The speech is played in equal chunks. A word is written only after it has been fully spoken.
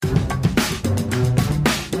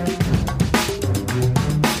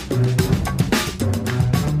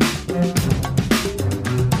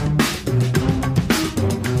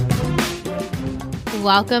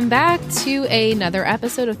Welcome back to another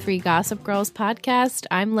episode of Three Gossip Girls podcast.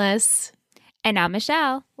 I'm Liz. And I'm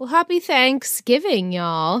Michelle. Well, happy Thanksgiving,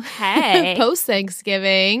 y'all. Hey.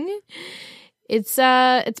 Post-Thanksgiving. It's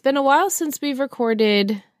been a while since we've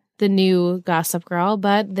recorded the new Gossip Girl,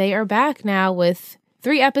 but they are back now with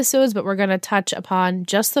 3 episodes, but we're going to touch upon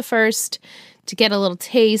just the first to get a little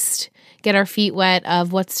taste, get our feet wet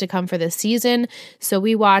of what's to come for this season. So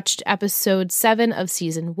we watched episode 7 of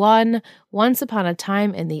season 1, Once Upon a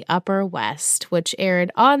Time in the Upper West, which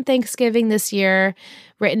aired on Thanksgiving this year,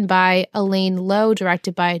 written by Elaine Lowe,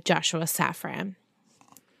 directed by Joshua Safran.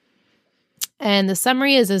 And the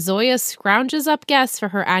summary is as Zoya scrounges up guests for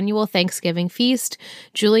her annual Thanksgiving feast,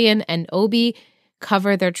 Julian and Obi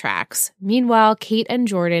cover their tracks. Meanwhile, Kate and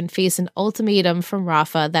Jordan face an ultimatum from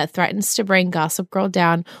Rafa that threatens to bring Gossip Girl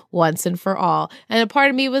down once and for all. And a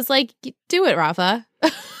part of me was like, do it, Rafa.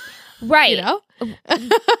 Right. You know?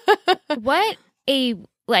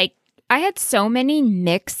 I had so many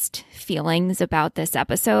mixed feelings about this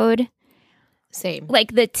episode. Same.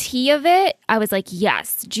 Like the tea of it, I was like,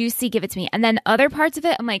 yes, juicy, give it to me. And then other parts of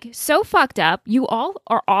it, I'm like, so fucked up. You all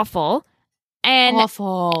are awful. And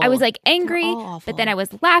awful. I was like angry, but then I was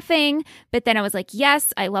laughing. But then I was like,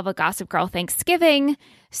 yes, I love a Gossip Girl Thanksgiving.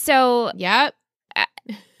 So, yep.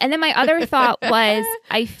 And then my other thought was,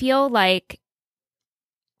 I feel like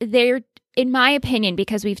they're, in my opinion,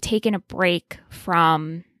 because we've taken a break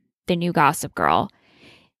from the new Gossip Girl,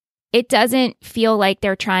 it doesn't feel like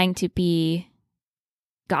they're trying to be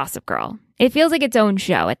Gossip Girl. It feels like its own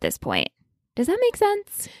show at this point. Does that make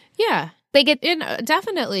sense? Yeah. Like it,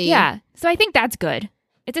 definitely. Yeah. So I think that's good.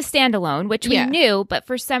 It's a standalone, which we knew, but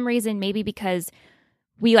for some reason, maybe because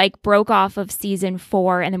we like broke off of season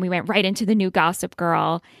 4 and then we went right into the new Gossip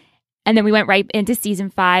Girl. And then we went right into season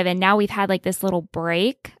 5. And now we've had like this little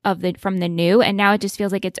break from the new. And now it just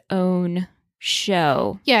feels like its own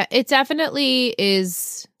show. Yeah, it definitely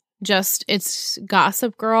is just, it's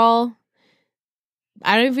Gossip Girl.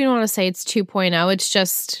 I don't even want to say it's 2.0.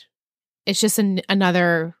 It's just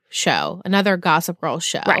another show, another Gossip Girl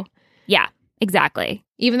show. Right. Yeah, exactly.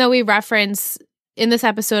 Even though we reference, in this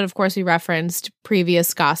episode, of course, we referenced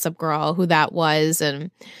previous Gossip Girl, who that was.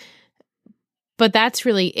 But that's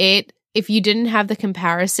really it. If you didn't have the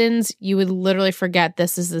comparisons, you would literally forget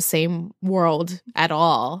this is the same world at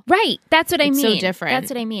all. Right. That's what I mean. So different.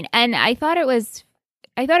 That's what I mean. And I thought it was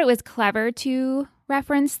clever to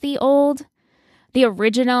reference the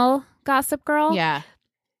original Gossip Girl. Yeah.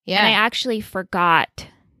 Yeah. And I actually forgot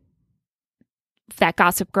that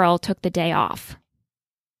Gossip Girl took the day off.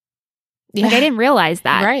 Yeah. Like I didn't realize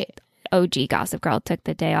that. Right. OG Gossip Girl took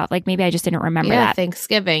the day off. Like maybe I just didn't remember that.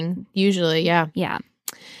 Thanksgiving, usually. Yeah. Yeah.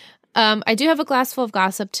 I do have a glass full of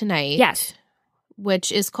gossip tonight. Yes.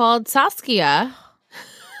 Which is called Saskia.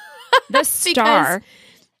 The star.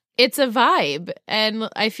 It's a vibe. And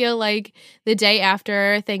I feel like the day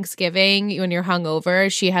after Thanksgiving, when you're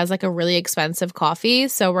hungover, she has like a really expensive coffee.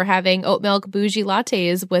 So we're having oat milk bougie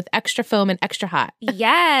lattes with extra foam and extra hot.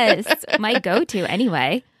 Yes. My go-to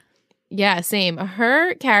anyway. Yeah, same.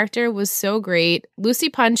 Her character was so great. Lucy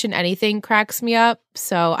Punch in anything cracks me up.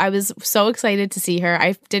 So I was so excited to see her.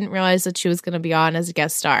 I didn't realize that she was going to be on as a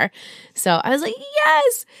guest star. So I was like,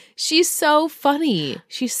 yes, she's so funny.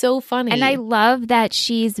 She's so funny. And I love that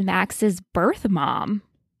she's Max's birth mom.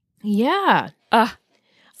 Yeah. I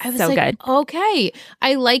was so like, good. Okay.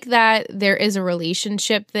 I like that there is a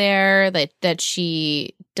relationship there, that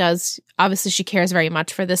she does. Obviously, she cares very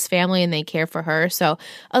much for this family and they care for her. So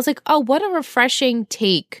I was like, oh, what a refreshing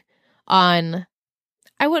take on,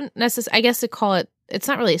 I wouldn't necessarily, I guess to call it, it's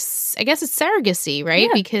not really, I guess it's surrogacy, right?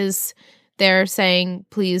 Yeah. Because they're saying,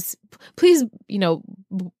 please,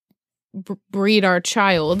 breed our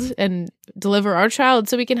child and deliver our child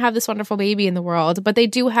so we can have this wonderful baby in the world. But they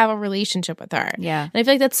do have a relationship with her. Yeah. And I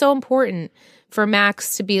feel like that's so important for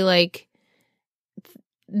Max to be like,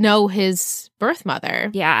 know his birth mother.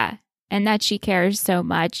 Yeah. And that she cares so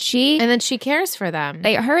much. And then she cares for them.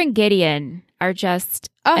 Her and Gideon are just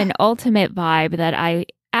an ultimate vibe that I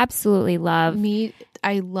absolutely love.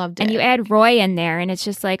 I loved it. And you add Roy in there and it's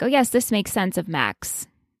just like, oh yes, this makes sense of Max.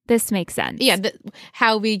 This makes sense. Yeah,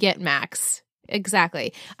 how we get Max.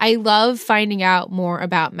 Exactly. I love finding out more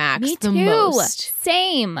about Max. Me the too. most.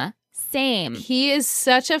 Same. He is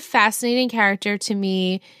such a fascinating character to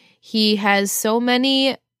me. He has so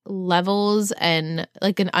many levels and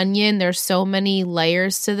like an onion. There's so many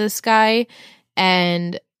layers to this guy.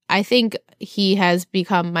 And I think he has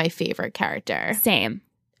become my favorite character. Same.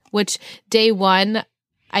 Which day one,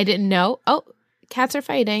 I didn't know. Oh, cats are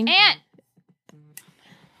fighting.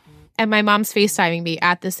 And my mom's FaceTiming me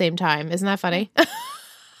at the same time. Isn't that funny?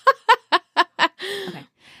 Okay.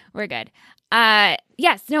 We're good.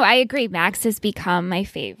 Yes, no, I agree. Max has become my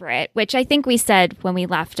favorite, which I think we said when we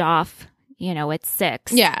left off, it's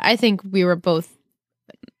 6. Yeah, I think we were both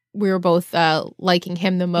liking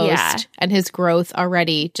him the most and his growth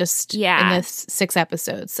already just in this 6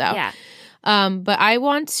 episodes. So, but I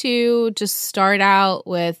want to just start out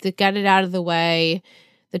with, to get it out of the way,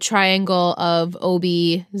 the triangle of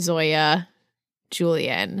Obi, Zoya,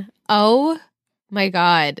 Julian. Oh my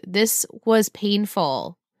God, this was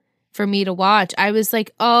painful for me to watch. I was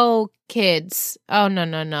like, oh, kids. Oh,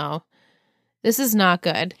 no. This is not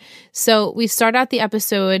good. So we start out the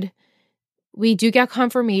episode. We do get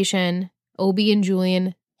confirmation Obi and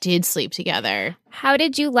Julian did sleep together. How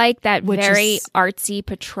did you like that very artsy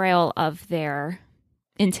portrayal of their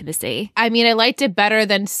intimacy? I mean, I liked it better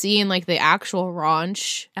than seeing like the actual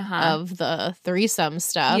raunch of the threesome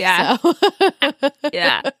stuff. Yeah. So.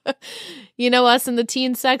 Yeah. Us and the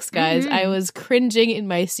teen sex guys, I was cringing in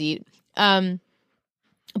my seat.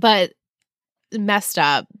 But messed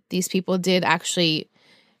up. These people did actually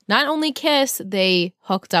not only kiss, they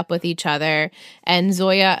hooked up with each other. And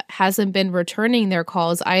Zoya hasn't been returning their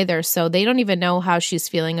calls either. So they don't even know how she's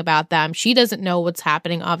feeling about them. She doesn't know what's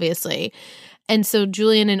happening, obviously. And so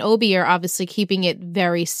Julian and Obi are obviously keeping it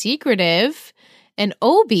very secretive. And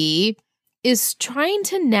Obi is trying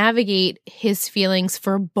to navigate his feelings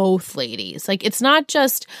for both ladies. Like, it's not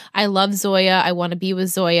just, I love Zoya, I want to be with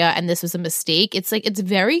Zoya, and this was a mistake. It's like, it's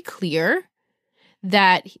very clear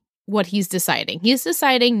that what he's deciding. He's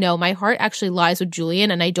deciding, no, my heart actually lies with Julian,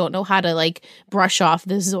 and I don't know how to, like, brush off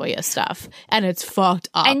this Zoya stuff. And it's fucked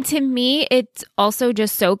up. And to me, it's also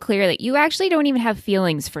just so clear that you actually don't even have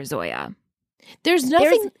feelings for Zoya. There's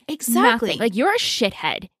nothing. Exactly. Nothing. Like, you're a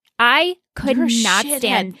shithead. I could not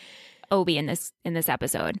stand Obi in this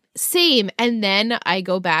episode. Same. And then I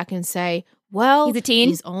go back and say, well, he's a teen.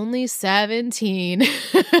 He's only 17.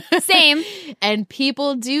 Same. And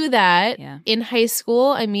people do that in high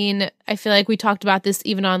school. I mean, I feel like we talked about this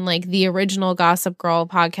even on like the original Gossip Girl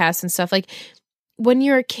podcast and stuff. Like, when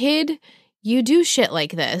you're a kid, you do shit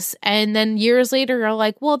like this. And then years later, you're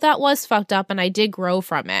like, well, that was fucked up and I did grow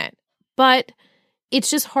from it. But it's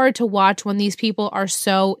just hard to watch when these people are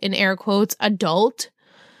so, in air quotes, adult,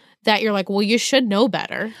 that you're like, well, you should know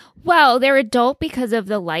better. Well, they're adult because of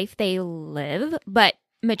the life they live, but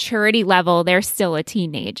maturity level, they're still a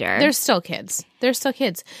teenager. They're still kids.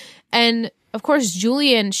 And of course,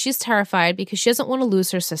 Julian, she's terrified because she doesn't want to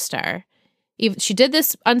lose her sister. She did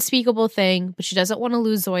this unspeakable thing, but she doesn't want to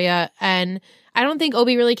lose Zoya. And I don't think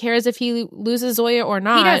Obi really cares if he loses Zoya or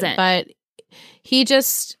not. He doesn't. But he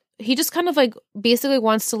just kind of like basically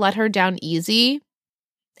wants to let her down easy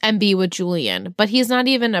and be with Julian. But he's not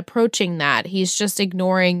even approaching that. He's just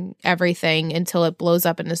ignoring everything until it blows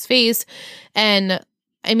up in his face. And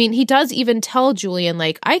I mean, he does even tell Julian,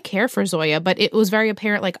 like, I care for Zoya, but it was very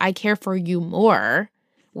apparent, like, I care for you more,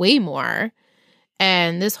 way more.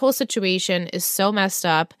 And this whole situation is so messed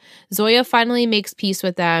up. Zoya finally makes peace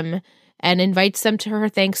with them and invites them to her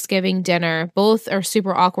Thanksgiving dinner. Both are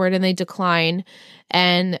super awkward and they decline.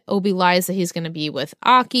 And Obi lies that he's going to be with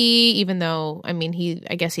Aki, even though, I mean,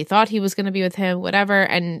 I guess he thought he was going to be with him, whatever.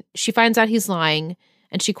 And she finds out he's lying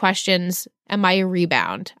and she questions, am I a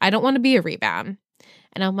rebound? I don't want to be a rebound.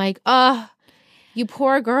 And I'm like, oh, you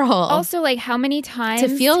poor girl. Also, like, how many times to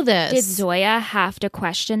feel this did Zoya have to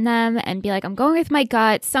question them and be like, I'm going with my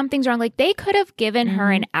gut, something's wrong? Like, they could have given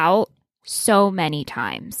her an out so many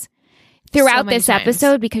times throughout this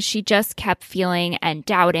episode, because she just kept feeling and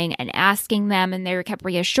doubting and asking them, and they kept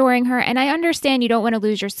reassuring her. And I understand you don't want to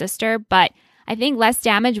lose your sister, but I think less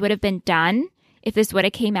damage would have been done if this would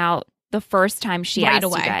have came out the first time she asked you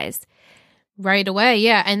guys. Right away,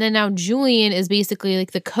 yeah. And then now Julian is basically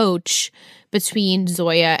like the coach between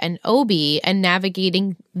Zoya and Obi and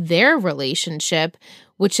navigating their relationship,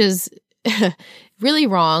 which is really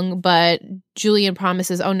wrong. But Julian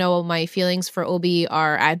promises, oh no, my feelings for Obi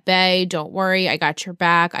are at bay. Don't worry, I got your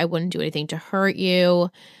back. I wouldn't do anything to hurt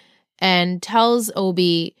you. And tells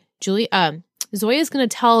Obi, Zoya is going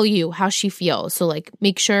to tell you how she feels. So like,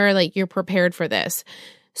 make sure like you're prepared for this.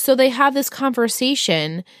 So they have this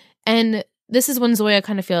conversation, and this is when Zoya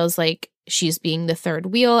kind of feels like she's being the third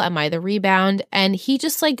wheel. Am I the rebound? And he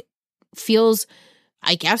just like feels,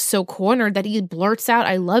 I guess, so cornered that he blurts out,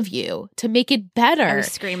 I love you, to make it better. I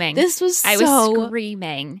was screaming. I was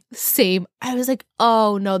screaming. Same. I was like,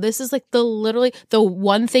 oh no, this is like literally the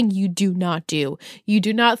one thing you do not do. You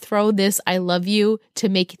do not throw this I love you to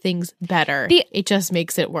make things better. It just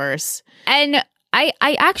makes it worse. And I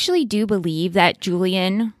actually do believe that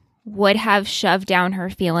Julian would have shoved down her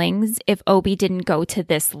feelings if Obi didn't go to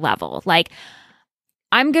this level. Like,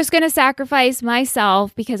 I'm just going to sacrifice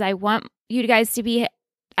myself because I want you guys to be,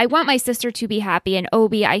 I want my sister to be happy. And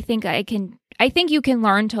Obi, I think you can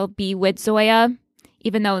learn to be with Zoya,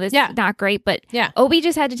 even though this is not great, but Obi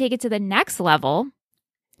just had to take it to the next level.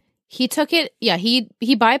 He took it, he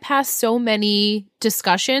bypassed so many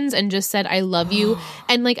discussions and just said, I love you.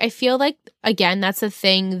 And like, I feel like, again, that's a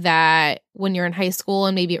thing that when you're in high school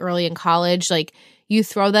and maybe early in college, like you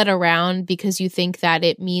throw that around because you think that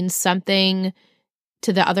it means something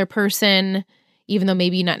to the other person, even though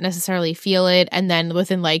maybe you not necessarily feel it. And then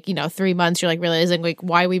within 3 months, you're like realizing like,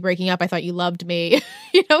 why are we breaking up? I thought you loved me.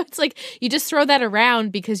 It's like you just throw that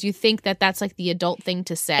around because you think that that's like the adult thing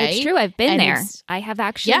to say. It's true. I've been there. I have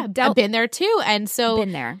actually I've been there too. And so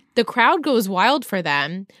been there. The crowd goes wild for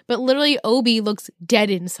them, but literally Obi looks dead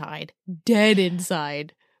inside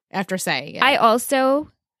after saying it.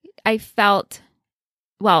 I felt,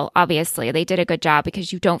 well, obviously they did a good job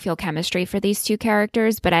because you don't feel chemistry for these two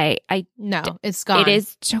characters, but no, it's gone. It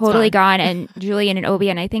is totally gone. And Julian and Obi,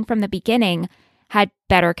 and I think from the beginning had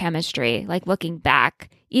better chemistry, like looking back.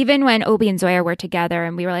 Even when Obi and Zoya were together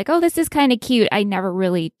and we were like, oh, this is kind of cute, I never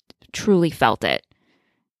really truly felt it.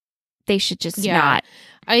 They should just not.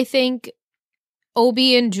 I think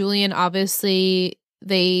Obi and Julian, obviously,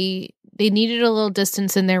 they needed a little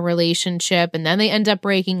distance in their relationship, and then they end up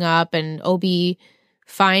breaking up, and Obi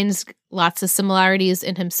finds lots of similarities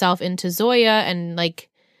in himself into Zoya, and like,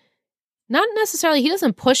 not necessarily, he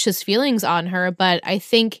doesn't push his feelings on her, but I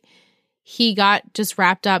think he got just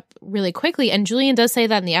wrapped up really quickly. And Julian does say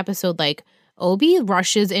that in the episode, like, Obi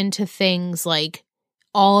rushes into things like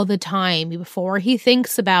all the time before he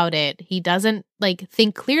thinks about it. He doesn't like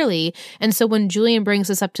think clearly. And so when Julian brings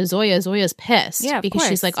this up to Zoya, Zoya's pissed because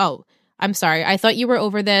she's like, oh, I'm sorry. I thought you were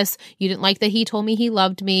over this. You didn't like that he told me he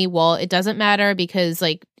loved me. Well, it doesn't matter because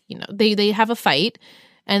they have a fight,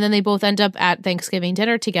 and then they both end up at Thanksgiving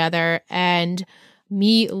dinner together, and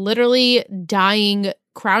me literally dying,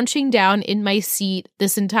 crouching down in my seat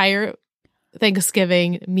this entire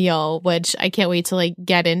Thanksgiving meal, which I can't wait to like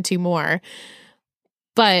get into more.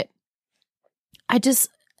 But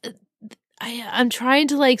I'm trying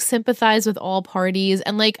to like sympathize with all parties,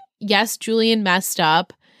 and like, yes, Julian messed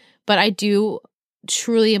up, but I do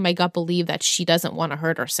truly in my gut believe that she doesn't want to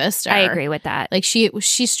hurt her sister. I agree with that. Like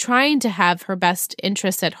she's trying to have her best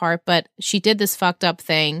interest at heart, but she did this fucked up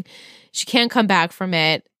thing. She can't come back from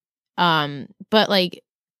it. But like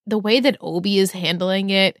the way that Obi is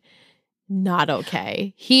handling it, not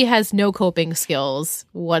okay. He has no coping skills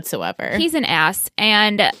whatsoever. He's an ass.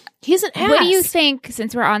 And he's an ass. What do you think,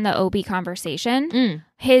 since we're on the Obi conversation,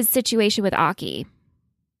 his situation with Aki?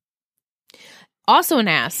 Also an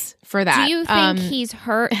ass for that. Do you think he's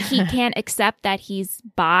hurt? He can't accept that he's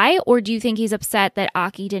bi? Or do you think he's upset that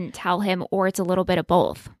Aki didn't tell him, or it's a little bit of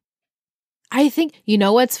both? I think, you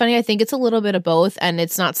know what's funny? I think it's a little bit of both, and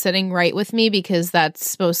it's not sitting right with me because that's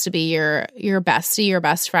supposed to be your bestie, your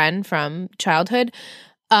best friend from childhood.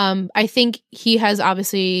 I think he has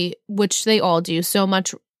obviously, which they all do, so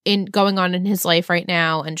much in going on in his life right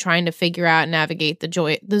now and trying to figure out and navigate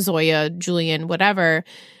the Zoya, Julian, whatever.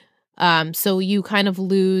 So you kind of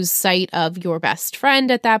lose sight of your best friend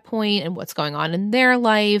at that point and what's going on in their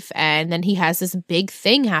life. And then he has this big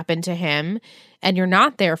thing happen to him, and you're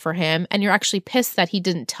not there for him. And you're actually pissed that he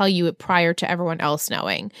didn't tell you it prior to everyone else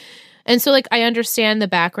knowing. And so like, I understand the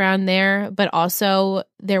background there, but also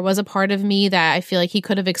there was a part of me that I feel like he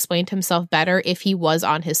could have explained himself better if he was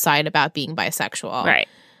on his side about being bisexual. Right.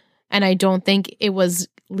 And I don't think it was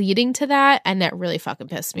leading to that, and that really fucking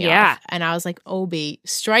pissed me off. And I was like, Obi,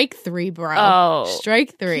 strike 3, bro. Oh,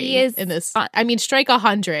 strike 3 he is in this. I mean, strike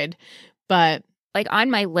 100, but like on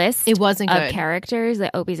my list, it wasn't of good. Characters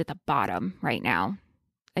that Obi's at the bottom right now.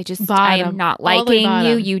 Bottom, I am not liking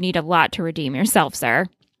you. You need a lot to redeem yourself, sir.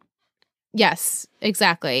 Yes,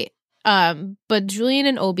 exactly. But Julian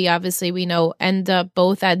and Obi, obviously, we know, end up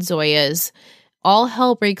both at Zoya's. All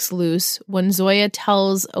hell breaks loose when Zoya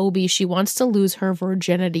tells Obi she wants to lose her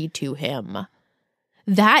virginity to him.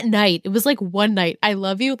 That night, it was like one night. I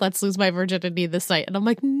love you. Let's lose my virginity this night. And I'm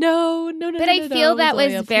like, no. But I feel that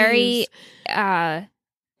Zoya, was very,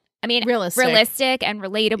 realistic and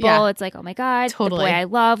relatable. Yeah. It's like, oh my God, totally. The boy I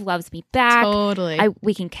love loves me back. Totally.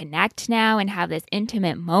 We can connect now and have this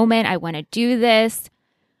intimate moment. I want to do this.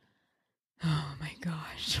 Oh my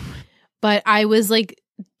gosh. But I was like,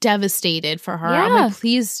 devastated for her. Yeah. I'm like,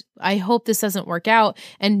 please, I hope this doesn't work out.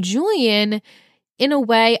 And Julian, in a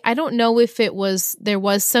way, I don't know if there was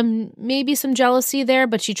maybe some jealousy there,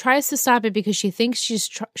 but she tries to stop it because she thinks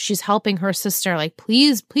she's helping her sister. Like,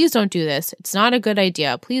 please don't do this. It's not a good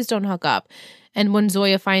idea. Please don't hook up. And when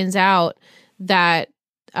Zoya finds out that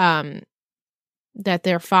that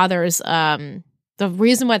their fathers, the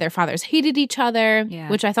reason why their fathers hated each other, Yeah.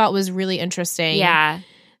 which I thought was really interesting. Yeah.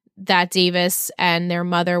 That Davis and their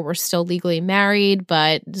mother were still legally married,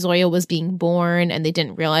 but Zoya was being born and they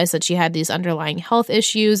didn't realize that she had these underlying health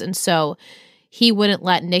issues. And so he wouldn't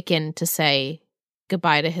let Nick in to say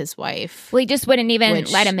goodbye to his wife. Well, he just wouldn't even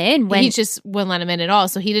let him in. He just wouldn't let him in at all.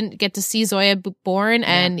 So he didn't get to see Zoya born,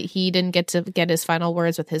 and he didn't get to get his final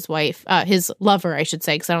words with his wife, his lover, I should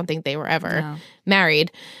say, because I don't think they were ever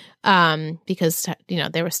married. Because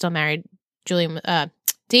they were still married.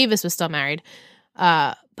 Davis was still married.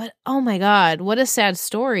 But oh my God, what a sad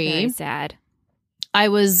story. Very sad. I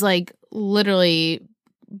was like, literally,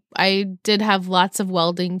 I did have lots of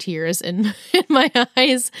welding tears in my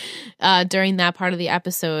eyes during that part of the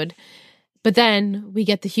episode. But then we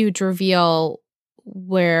get the huge reveal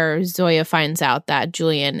where Zoya finds out that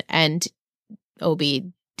Julian and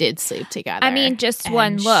Obi did sleep together. I mean, just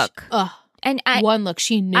one look. One look,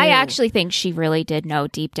 she knew. I actually think she really did know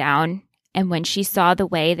deep down. And when she saw the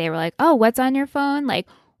way they were like, oh, what's on your phone? Like,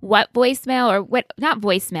 what voicemail or what? Not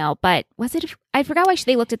voicemail, but was it? I forgot why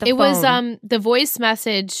they looked at the phone. It was the voice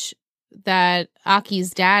message that Aki's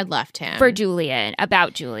dad left him. For Julian,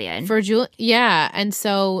 about Julian. Yeah. And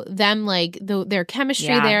so them, like, their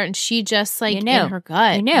chemistry there, and she just, like, in her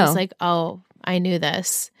gut was like, oh, I knew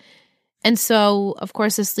this. And so, of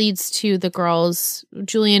course, this leads to the girls,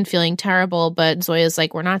 Julian feeling terrible, but Zoya's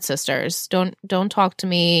like, we're not sisters. Don't talk to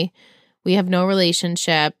me. We have no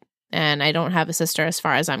relationship. And I don't have a sister as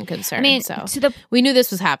far as I'm concerned. I mean, so we knew this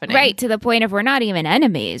was happening. Right, to the point of we're not even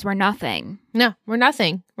enemies. We're nothing. No, we're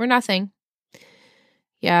nothing. We're nothing.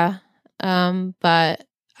 Yeah. But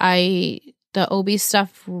the Obi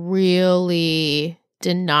stuff really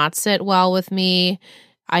did not sit well with me.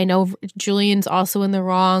 I know Julian's also in the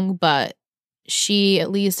wrong, but she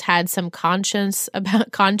at least had some conscience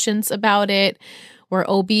about it. Where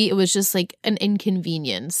Obi, it was just like an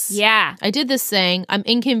inconvenience. Yeah. I did this saying, I'm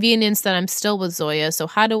inconvenienced that I'm still with Zoya, so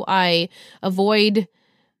how do I avoid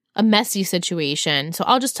a messy situation? So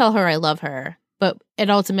I'll just tell her I love her. But it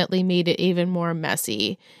ultimately made it even more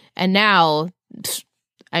messy. And now,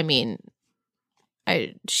 I mean,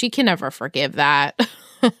 she can never forgive that.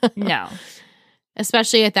 No.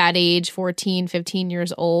 Especially at that age, 14, 15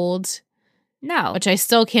 years old. No. Which I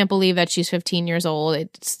still can't believe that she's 15 years old.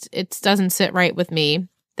 It doesn't sit right with me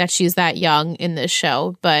that she's that young in this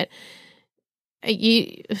show. But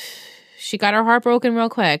she got her heart broken real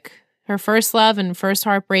quick. Her first love and first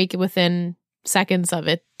heartbreak within seconds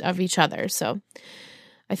of each other. So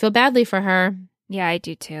I feel badly for her. Yeah, I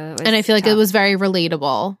do too. And I feel like it was very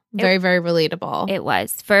relatable. Very, very relatable. It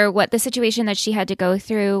was. For what the situation that she had to go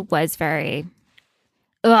through was very...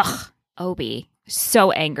 Ugh. Obi.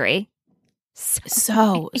 So angry.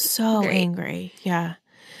 So angry. Yeah.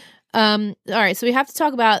 All right. So we have to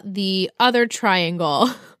talk about the other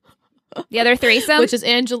triangle. The other threesome? Which is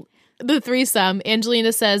the threesome.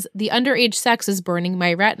 Angelina says, the underage sex is burning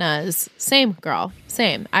my retinas. Same, girl.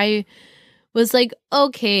 Same. I was like,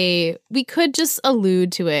 okay, we could just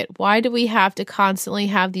allude to it. Why do we have to constantly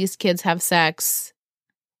have these kids have sex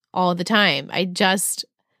all the time?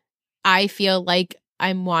 I feel like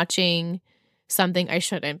I'm watching something I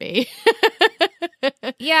shouldn't be.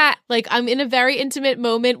 Yeah. Like, I'm in a very intimate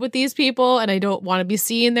moment with these people and I don't want to be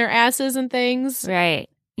seeing their asses and things. Right.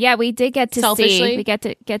 Yeah, we did get to Selfishly. we get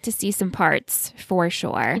to see some parts for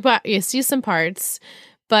sure. But you see some parts.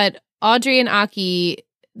 But Audrey and Aki,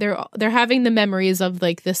 they're having the memories of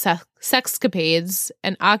like the sexcapades,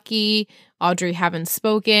 and Audrey haven't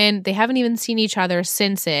spoken. They haven't even seen each other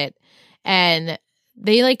since it. And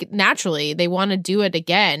they like naturally they want to do it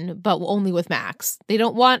again, but only with Max. They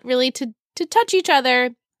don't want really to touch each other,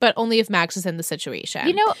 but only if Max is in the situation.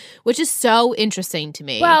 You know, which is so interesting to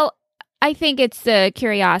me. Well, I think it's the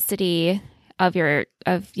curiosity of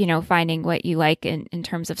finding what you like in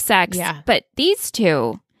terms of sex. Yeah. But these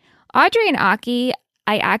two, Audrey and Aki,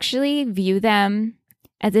 I actually view them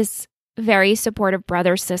as this very supportive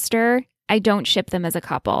brother-sister. I don't ship them as a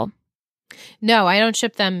couple. No, I don't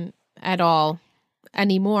ship them at all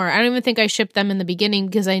anymore. I don't even think I shipped them in the beginning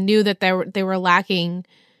because I knew that they were lacking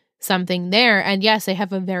something there. And yes, they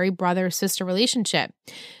have a very brother-sister relationship,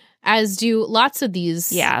 as do lots of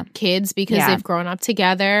these kids because they've grown up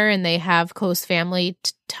together and they have close family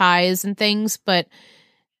ties and things. But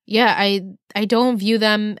yeah, I don't view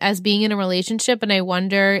them as being in a relationship. And I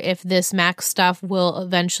wonder if this Max stuff will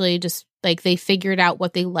eventually just like they figured out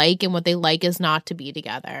what they like, and what they like is not to be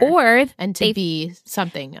together and to be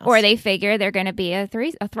something else. Or they figure they're going to be a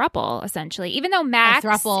throuple, essentially. Even though Max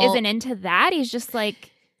isn't into that, he's just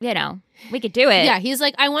like, we could do it. Yeah, he's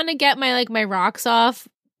like, I want to get my rocks off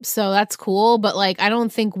So that's cool. But like, I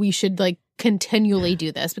don't think we should like continually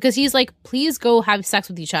do this because he's like, please go have sex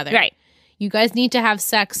with each other. Right. You guys need to have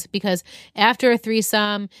sex because after a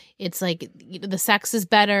threesome, it's like the sex is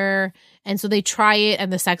better. And so they try it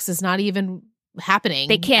and the sex is not even happening.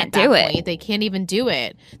 They can't do it. They can't even do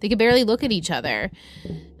it. They can barely look at each other.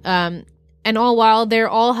 And all while they're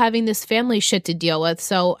all having this family shit to deal with.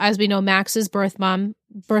 So as we know, Max's birth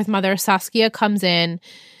mother, Saskia, comes in.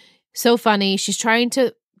 So funny. She's trying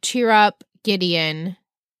to cheer up Gideon.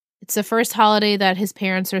 It's the first holiday that his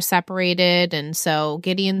parents are separated, and so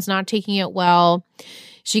Gideon's not taking it well.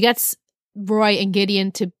 She gets Roy and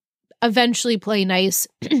Gideon to eventually play nice,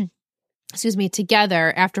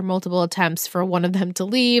 together after multiple attempts for one of them to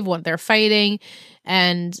leave, when they're fighting.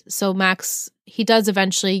 And so Max, he does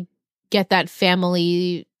eventually get that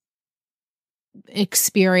family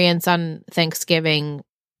experience on Thanksgiving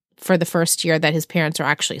for the first year that his parents are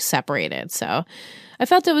actually separated. So I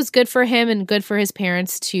felt it was good for him and good for his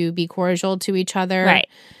parents to be cordial to each other. Right.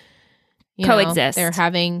 Coexist.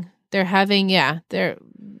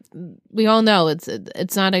 We all know it's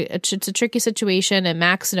a tricky situation, and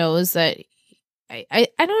Max knows that. I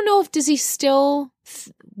don't know does he still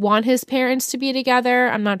want his parents to be together?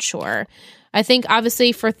 I'm not sure. I think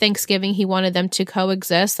obviously for Thanksgiving he wanted them to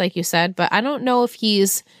coexist, like you said, but I don't know if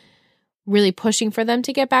he's really pushing for them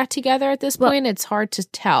to get back together at this point. It's hard to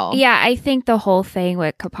tell. Yeah, I think the whole thing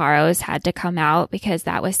with Caparros had to come out because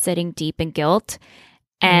that was sitting deep in guilt.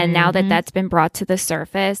 And now that that's been brought to the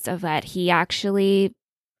surface of that he actually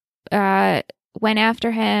went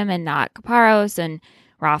after him and not Caparros and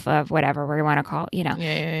Rafa, whatever we want to call,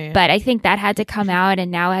 Yeah. But I think that had to come out.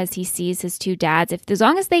 And now as he sees his two dads, as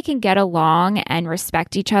long as they can get along and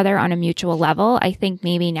respect each other on a mutual level, I think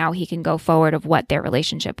maybe now he can go forward of what their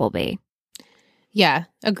relationship will be. Yeah,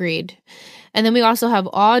 agreed. And then we also have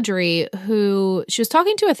Audrey, who she was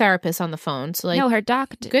talking to a therapist on the phone. So no, her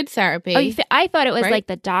doctor. Good therapy. Oh, I thought it was right? like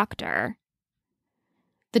the doctor.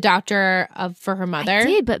 The doctor for her mother. I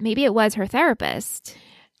did, but maybe it was her therapist.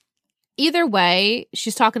 Either way,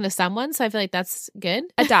 she's talking to someone, so I feel like that's good.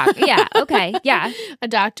 A doc. Yeah. Okay. Yeah. A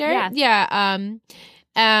doctor. Yeah. Yeah.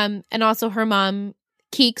 And also her mom,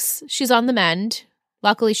 Keeks, she's on the mend.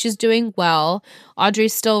 Luckily, she's doing well.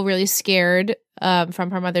 Audrey's still really scared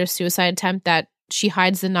from her mother's suicide attempt that she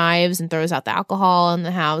hides the knives and throws out the alcohol in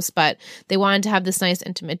the house. But they wanted to have this nice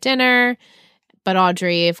intimate dinner. But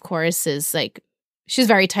Audrey, of course, is like, she's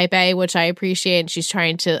very type A, which I appreciate. She's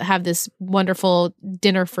trying to have this wonderful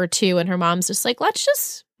dinner for two. And her mom's just like, let's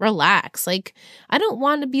just relax. Like, I don't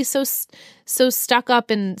want to be so stuck up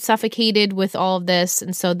and suffocated with all of this.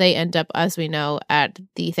 And so they end up, as we know, at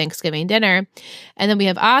the Thanksgiving dinner. And then we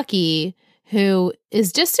have Aki, who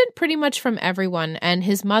is distant pretty much from everyone. And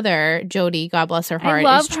his mother, Jody, God bless her heart,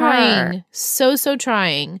 is trying, so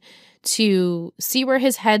trying to see where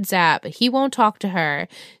his head's at, but he won't talk to her.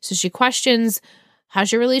 So she questions,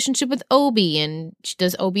 how's your relationship with Obi? And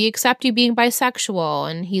does Obi accept you being bisexual?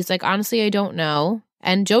 And he's like, honestly, I don't know.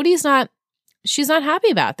 And Jody's she's not happy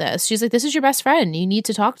about this. She's like, this is your best friend. You need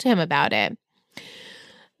to talk to him about it.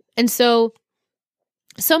 And so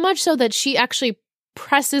much so that she actually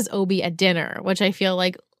presses Obi at dinner, which I feel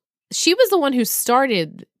like she was the one who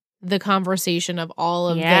started the conversation of all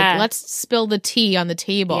of let's spill the tea on the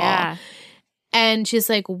table. Yeah. And she's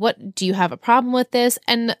like, what, do you have a problem with this?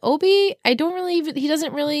 And Obi, he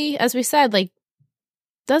doesn't really, as we said, like,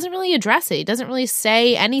 doesn't really address it. He doesn't really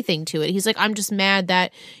say anything to it. He's like, I'm just mad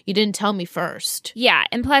that you didn't tell me first. Yeah.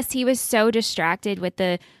 And plus he was so distracted with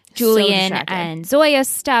the Julian and Zoya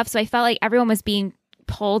stuff. So I felt like everyone was being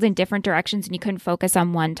pulled in different directions and you couldn't focus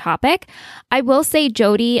on one topic. I will say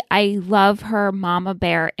Jody, I love her mama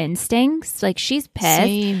bear instincts. Like, she's pissed.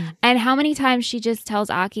 Same. And how many times she just tells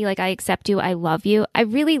Aki, like, I accept you, I love you. I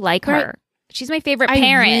really like her. She's my favorite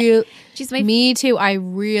parent. Me too. I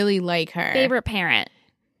really like her. Favorite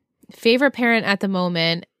parent at the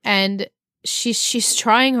moment. And she's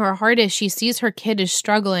trying her hardest. She sees her kid is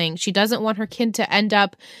struggling. She doesn't want her kid to end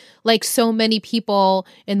up like so many people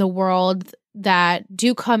in the world that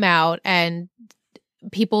do come out and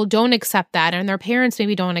people don't accept that, and their parents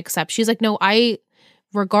maybe don't accept. She's like, no,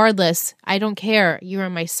 regardless, I don't care. You are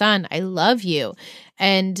my son. I love you.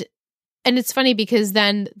 And it's funny because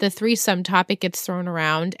then the threesome topic gets thrown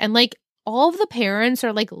around and like all of the parents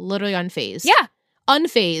are like literally unfazed. Yeah.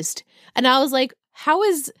 Unfazed. And I was like,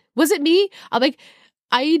 was it me? I'm like,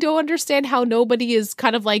 I don't understand how nobody is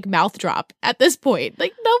kind of like mouth drop at this point.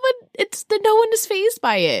 Like no one is fazed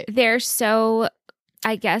by it. They're so,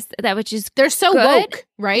 I guess that which is they're so good. Woke,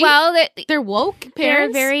 right? Well, they're woke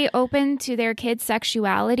parents. They're very open to their kids'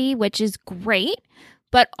 sexuality, which is great.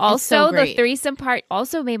 But also so the great. threesome part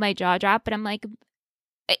also made my jaw drop. But I'm like,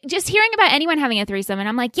 just hearing about anyone having a threesome, and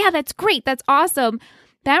I'm like, yeah, that's great. That's awesome.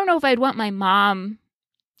 But I don't know if I'd want my mom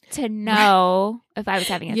to know if I was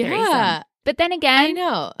having a threesome. But then again, I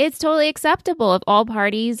know. it's totally acceptable if all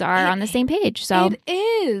parties are on the same page. So it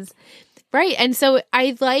is. Right. And so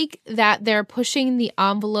I like that they're pushing the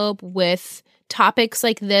envelope with topics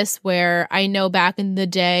like this, where I know back in the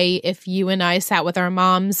day, if you and I sat with our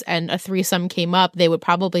moms and a threesome came up, they would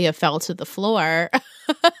probably have fell to the floor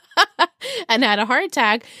and had a heart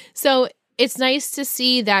attack. So it's nice to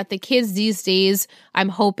see that the kids these days, I'm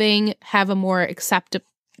hoping, have a more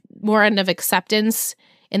end of acceptance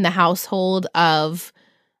in the household of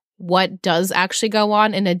what does actually go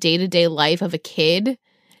on in a day-to-day life of a kid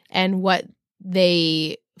and what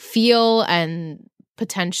they feel and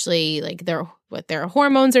potentially like what their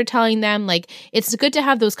hormones are telling them. Like, it's good to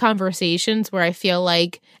have those conversations where I feel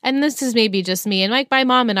like, and this is maybe just me, and like my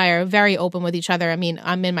mom and I are very open with each other. I mean,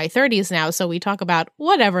 I'm in my 30s now, so we talk about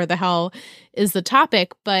whatever the hell is the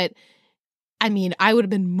topic. But I mean, I would have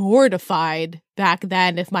been mortified back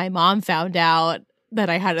then if my mom found out that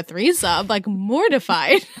I had a threesome, like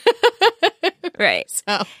mortified. right.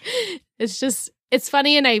 So it's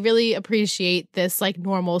funny, and I really appreciate this like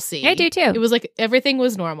normalcy. I do too. It was like everything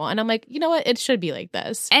was normal, and I'm like, you know what? It should be like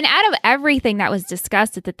this. And out of everything that was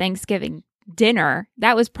discussed at the Thanksgiving dinner,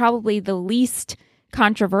 that was probably the least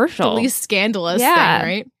controversial, the least scandalous thing,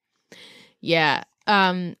 right? Yeah.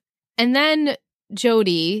 And then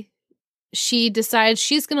Jody, she decides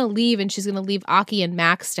she's going to leave, and she's going to leave Aki and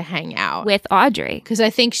Max to hang out with Audrey, because I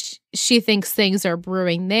think she thinks things are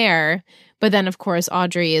brewing there. But then, of course,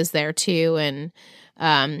 Audrey is there too,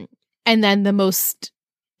 and then the most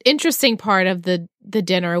interesting part of the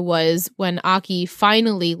dinner was when Aki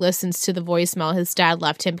finally listens to the voicemail his dad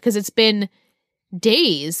left him, because it's been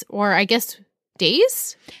days, or I guess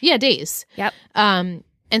days? Yeah, days. Yep. And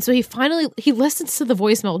so he listens to the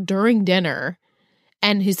voicemail during dinner,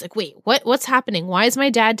 and he's like, wait, what's happening? Why is my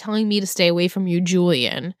dad telling me to stay away from you,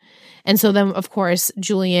 Julian? And so then, of course,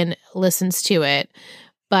 Julian listens to it.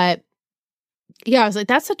 But yeah, I was like,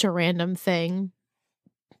 that's such a random thing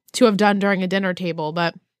to have done during a dinner table.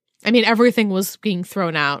 But I mean, everything was being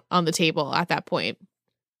thrown out on the table at that point.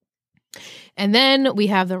 And then we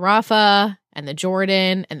have the Rafa and the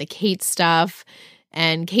Jordan and the Kate stuff.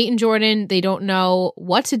 And Kate and Jordan, they don't know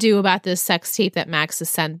what to do about this sex tape that Max has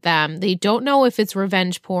sent them. They don't know if it's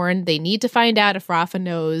revenge porn. They need to find out if Rafa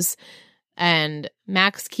knows. And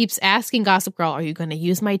Max keeps asking Gossip Girl, are you going to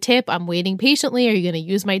use my tip? I'm waiting patiently. Are you going to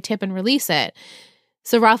use my tip and release it?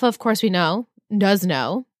 So Rafa, of course, we know, does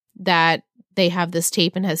know that they have this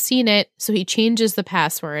tape and has seen it. So he changes the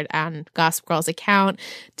password on Gossip Girl's account,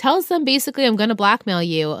 tells them basically, I'm going to blackmail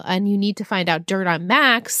you, and you need to find out dirt on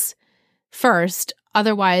Max first.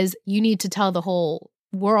 Otherwise, you need to tell the whole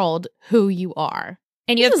world who you are.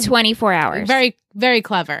 And you have 24 hours. Very, very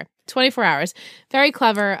clever. 24 hours. Very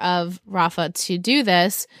clever of Rafa to do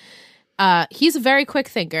this. He's a very quick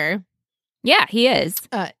thinker. Yeah, he is.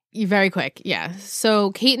 Very quick, yeah.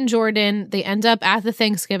 So Kate and Jordan, they end up at the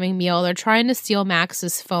Thanksgiving meal. They're trying to steal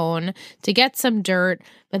Max's phone to get some dirt,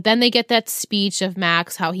 but then they get that speech of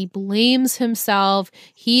Max, how he blames himself.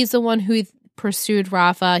 He's the one who pursued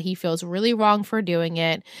Rafa. He feels really wrong for doing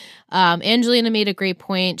it. Angelina made a great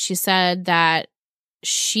point. She said that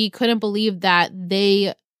she couldn't believe that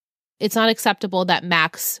it's not acceptable that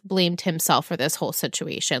Max blamed himself for this whole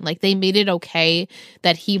situation. Like, they made it okay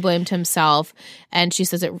that he blamed himself. And she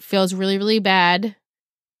says it feels really, really bad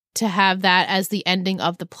to have that as the ending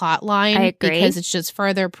of the plot line. I agree. Because it's just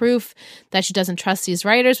further proof that she doesn't trust these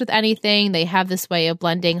writers with anything. They have this way of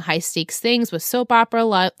blending high stakes things with soap opera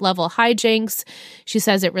level hijinks. She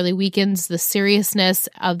says it really weakens the seriousness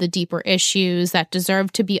of the deeper issues that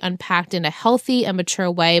deserve to be unpacked in a healthy and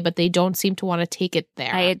mature way, but they don't seem to want to take it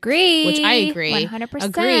there. I agree. Which I agree. 100%.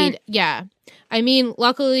 Agreed. Yeah. I mean,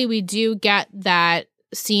 luckily we do get that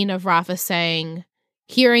scene of Rafa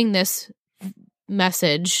hearing this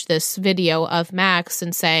message, this video of Max,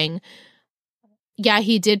 and saying, yeah,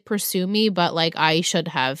 he did pursue me, but like, I should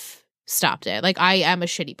have stopped it. Like, I am a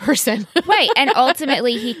shitty person. Right. And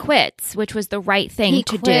ultimately he quits, which was the right thing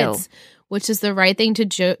to do. Which is the right thing to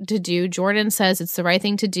do. Jordan says it's the right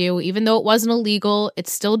thing to do. Even though it wasn't illegal,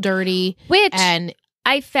 it's still dirty. And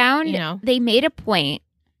I found they made a point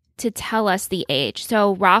to tell us the age.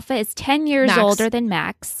 So Rafa is 10 years older than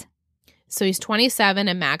Max. So he's 27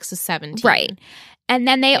 and Max is 17. Right. And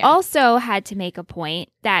then they also had to make a point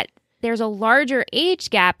that there's a larger age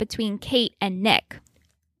gap between Kate and Nick.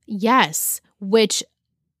 Yes, which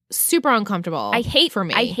super uncomfortable. I hate for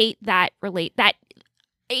me. I hate that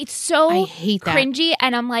It's so I hate that. cringy.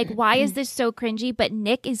 And I'm like, why is this so cringy? But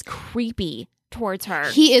Nick is creepy towards her.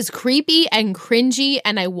 He is creepy and cringy,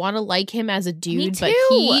 and I want to like him as a dude, but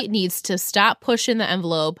he needs to stop pushing the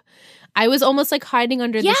envelope. I was almost like hiding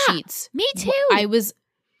under the sheets. Me too. I was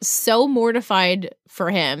so mortified for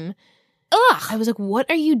him. Ugh. I was like, what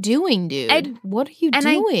are you doing, dude? And- what are you And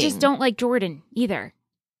doing? I just don't like Jordan either.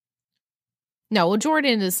 No, well,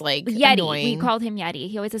 Jordan is like Yeti. annoying. We called him Yeti.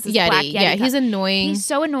 He always has this Yeti. black Yeti. Yeah, he's cut. annoying. He's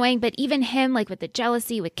so annoying, but even him, like with the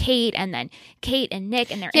jealousy with Kate, and then Kate and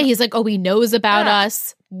Nick, and they're he's like, oh, he knows about Ugh.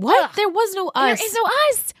 us. What? Ugh. There was no us. There is no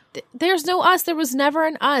us. There's no us. There was never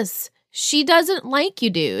an us. She doesn't like you,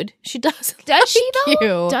 dude. She doesn't. Does she like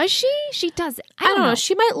though? you. Does she? She does. I don't know.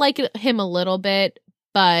 She might like him a little bit,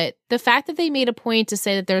 but the fact that they made a point to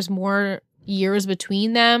say that there's more years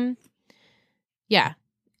between them, yeah.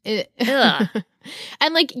 Ugh.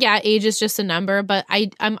 And like, yeah, age is just a number, but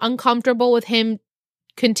I'm uncomfortable with him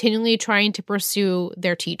continually trying to pursue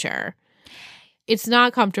their teacher. It's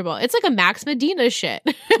not comfortable. It's like a Max Medina shit.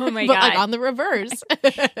 Oh my but God. like on the reverse.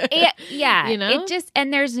 Yeah. You know? It just,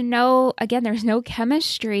 and there's no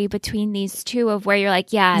chemistry between these two of where you're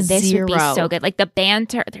like, yeah, this would be Zero. so good. Like the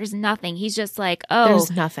banter, there's nothing. He's just like, oh,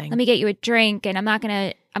 There's nothing. let me get you a drink, and I'm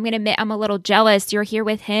gonna admit I'm a little jealous. You're here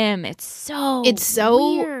with him. It's so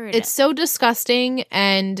weird. It's so disgusting,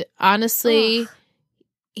 and honestly, Ugh.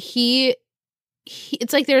 he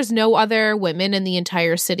it's like there's no other women in the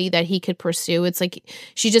entire city that he could pursue. It's like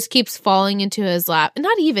she just keeps falling into his lap.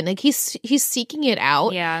 Not even like he's seeking it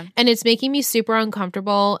out. Yeah. And it's making me super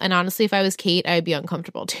uncomfortable. And honestly, if I was Kate, I'd be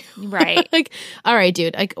uncomfortable too. Right. Like, all right,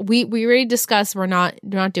 dude. Like we already discussed we're not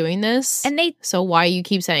doing this. And so why you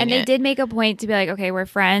keep saying and it? they did make a point to be like, okay, we're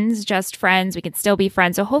friends, just friends. We can still be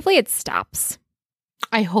friends. So hopefully it stops.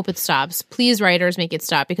 I hope it stops. Please, writers, make it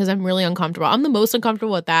stop because I'm really uncomfortable. I'm the most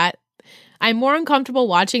uncomfortable with that. I'm more uncomfortable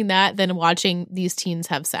watching that than watching these teens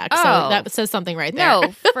have sex. So Oh. that says something right there.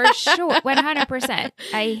 No, for sure. 100%.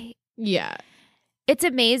 Yeah. It's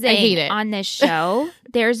amazing. I hate it. On this show,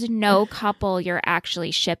 there's no couple you're actually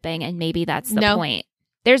shipping, and maybe that's the No. point.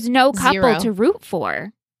 There's no couple Zero. to root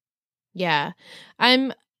for. Yeah.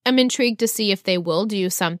 I'm intrigued to see if they will do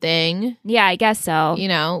something, Yeah, I guess so. you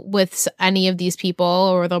know, with any of these people,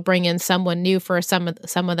 or they'll bring in someone new for some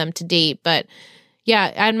of them to date. But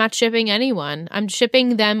yeah, I'm not shipping anyone. I'm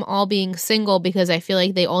shipping them all being single because I feel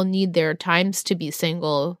like they all need their times to be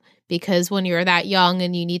single, because when you're that young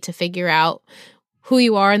and you need to figure out who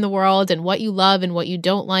you are in the world and what you love and what you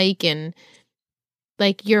don't like, and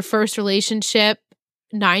like your first relationship,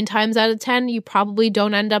 9 times out of 10, you probably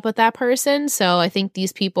don't end up with that person. So I think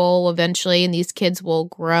these people eventually, and these kids will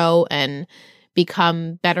grow and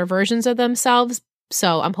become better versions of themselves.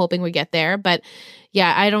 So I'm hoping we get there. But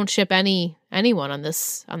yeah, I don't ship anyone on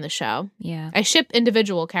this show. Yeah. I ship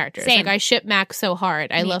individual characters. Same. Like I ship Max so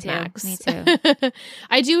hard. I Me love too. Max. Me too.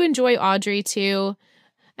 I do enjoy Audrey too.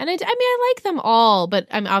 And I mean, I like them all, but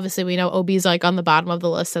obviously we know Obi's like on the bottom of the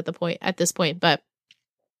list at this point. But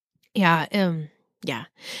yeah, yeah.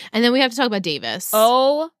 And then we have to talk about Davis.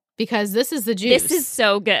 Oh, because this is the juice. this is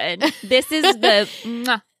so good. This is the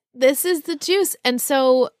mwah. This is the juice. And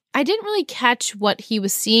so I didn't really catch what he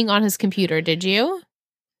was seeing on his computer. Did you?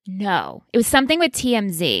 No. It was something with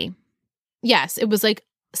TMZ. Yes, it was like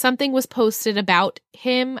something was posted about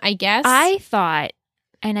him, I guess. I thought,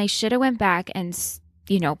 and I should have went back and,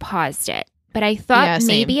 paused it, but I thought Yeah, same.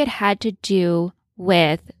 maybe it had to do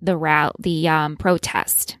with the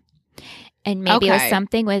protest. And maybe it was Okay.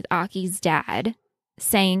 something with Aki's dad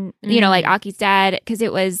saying, like Aki's dad, because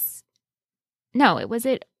it was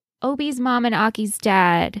Obi's mom and Aki's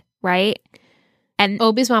dad, right? And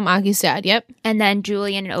Obi's mom, Aki's dad. Yep. And then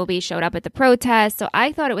Julian and Obi showed up at the protest. So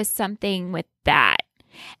I thought it was something with that.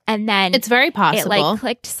 And then It's very it possible.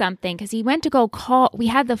 clicked something because he went to go call. We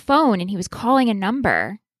had the phone and he was calling a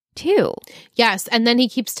number too. Yes. And then he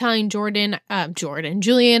keeps telling Julian, I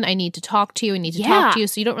need to talk to you. I need to talk to you.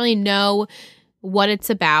 So you don't really know what it's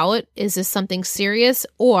about. Is this something serious,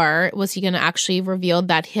 or was he going to actually reveal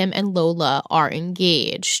that him and Lola are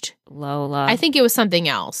engaged? Lola. I think it was something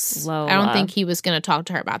else. I Lola. don't think he was going to talk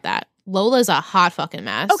to her about that. Lola's a hot fucking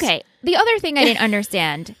mess. Okay. The other thing I didn't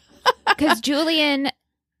understand, because Julian,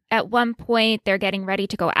 at one point, they're getting ready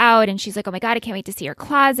to go out, and she's like, "Oh my God, I can't wait to see your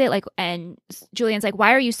closet." And Julian's like,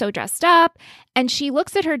 "Why are you so dressed up?" And she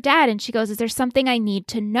looks at her dad and she goes, "Is there something I need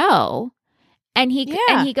to know?" And he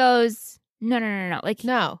goes, No. Like,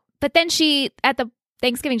 No. but then at the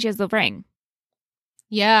Thanksgiving, she has the ring.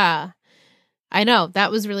 Yeah. I know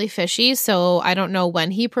that was really fishy. So I don't know when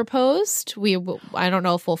he proposed. I don't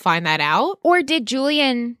know if we'll find that out. Or did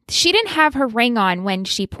Julian? She didn't have her ring on when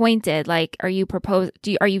she pointed. Like, are you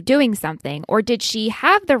are you doing something? Or did she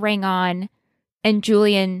have the ring on, and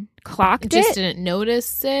Julian clocked it? Just didn't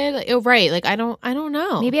notice it. Right? Like I don't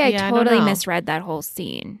know. Maybe I totally misread that whole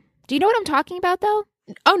scene. Do you know what I'm talking about, though?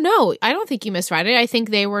 Oh no, I don't think you misread it. I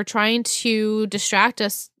think they were trying to distract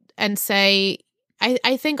us and say.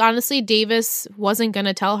 I think, honestly, Davis wasn't going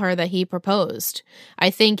to tell her that he proposed.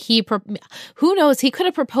 I think who knows? He could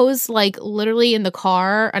have proposed, like, literally in the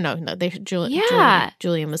car. Oh, no,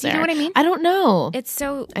 Julian was there. You know what I mean? I don't know.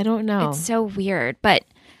 I don't know. It's so weird. But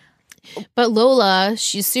Lola,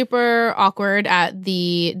 she's super awkward at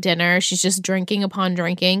the dinner. She's just drinking upon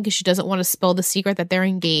drinking because she doesn't want to spill the secret that they're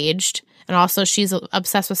engaged. And also she's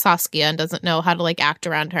obsessed with Saskia and doesn't know how to like act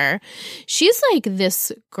around her. She's like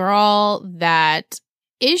this girl that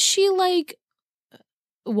is she like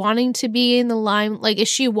wanting to be in the line? Like, is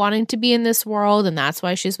she wanting to be in this world? And that's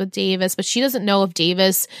why she's with Davis. But she doesn't know if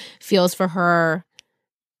Davis feels for her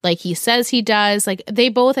like he says he does. Like they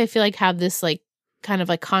both, I feel like, have this like kind of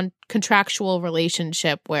like contractual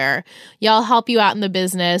relationship where y'all help you out in the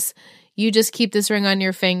business. You just keep this ring on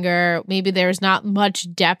your finger. Maybe there's not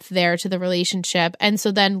much depth there to the relationship. And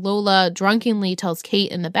so then Lola drunkenly tells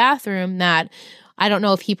Kate in the bathroom that I don't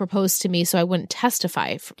know if he proposed to me, so I wouldn't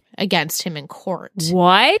testify against him in court.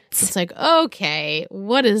 What? It's like, okay,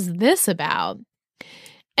 what is this about?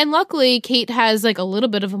 And luckily, Kate has like a little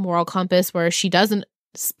bit of a moral compass where she doesn't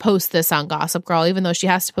post this on Gossip Girl, even though she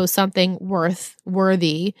has to post something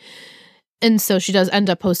worthy. And so she does end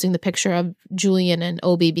up posting the picture of Julian and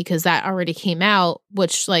Obi because that already came out,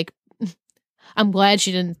 which, like, I'm glad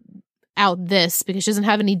she didn't out this because she doesn't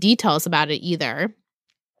have any details about it either.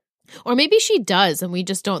 Or maybe she does and we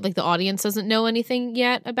just don't, like, the audience doesn't know anything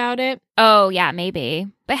yet about it. Oh, yeah, maybe.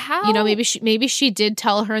 But how? You know, maybe she did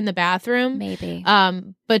tell her in the bathroom. Maybe.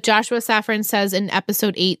 But Joshua Safran says in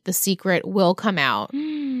episode 8, the secret will come out.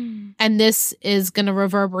 And this is going to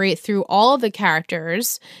reverberate through all of the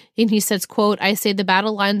characters. And he says, quote, I say the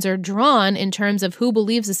battle lines are drawn in terms of who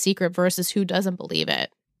believes the secret versus who doesn't believe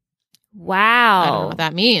it. Wow. I don't know what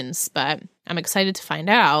that means, but I'm excited to find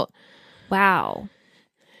out. Wow.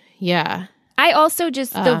 Yeah. I also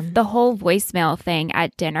just, the whole voicemail thing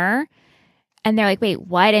at dinner. And they're like, wait,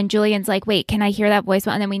 what? And Julian's like, wait, can I hear that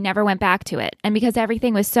voicemail? And then we never went back to it. And because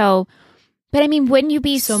everything was so... But I mean, wouldn't you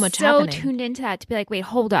be so tuned into that to be like, wait,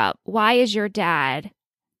 hold up. Why is your dad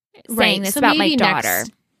saying this about my daughter?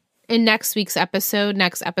 In next episode,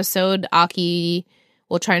 Aki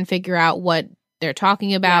will try and figure out what they're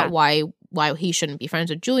talking about, why he shouldn't be friends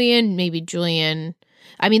with Julian. Maybe Julian...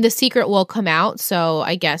 I mean, the secret will come out, so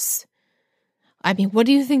I guess... I mean, what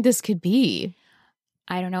do you think this could be?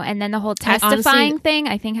 I don't know. And then the whole testifying thing,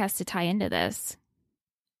 I think, has to tie into this.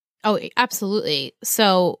 Oh, absolutely.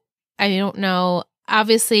 So... I don't know,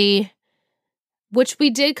 obviously, which we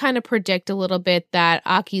did kind of predict a little bit that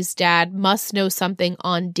Aki's dad must know something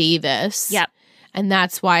on Davis. Yep. And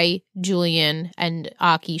that's why Julian and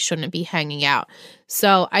Aki shouldn't be hanging out.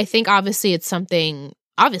 So I think obviously it's something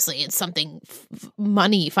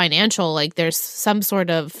money, financial, like there's some sort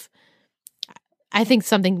of, I think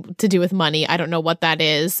something to do with money. I don't know what that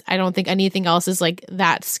is. I don't think anything else is like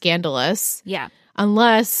that scandalous. Yeah.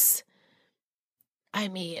 Unless... I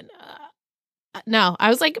mean, no, I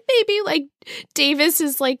was like, maybe like Davis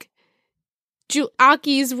is like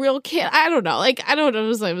Aki's real kid. I don't know. Like, I don't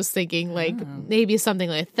know. I was thinking like maybe something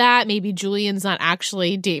like that. Maybe Julian's not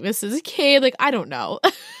actually Davis's kid. Like, I don't know.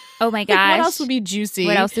 Oh my gosh. Like, what else would be juicy?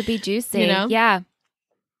 You know? Yeah.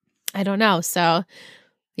 I don't know. So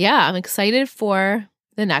yeah, I'm excited for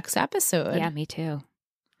the next episode. Yeah, me too.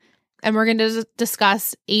 And we're going to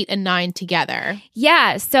discuss 8 and 9 together.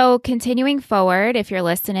 Yeah. So continuing forward, if you're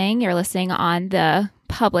listening on the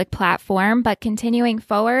public platform, but continuing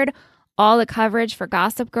forward, all the coverage for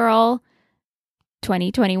Gossip Girl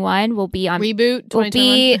 2021 will be on Reboot 2021. Will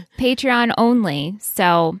be Patreon only.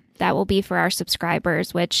 So that will be for our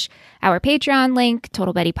subscribers, which our Patreon link,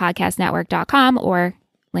 TotalBettyPodcastNetwork.com, or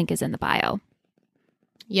link is in the bio.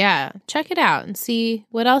 Yeah, check it out and see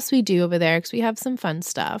what else we do over there because we have some fun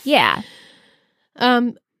stuff. Yeah.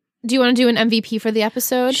 Do you want to do an MVP for the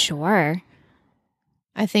episode? Sure.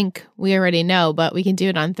 I think we already know, but we can do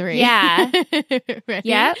it on 3. Yeah. Ready?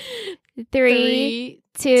 Yep. 3,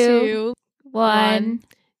 2, 1.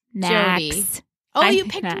 Max. Jody. Oh, you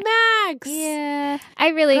picked Max. Yeah. I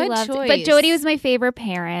really loved it. But Jody was my favorite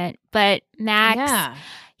parent. But Max,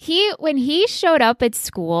 when he showed up at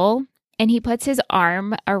school... And he puts his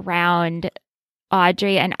arm around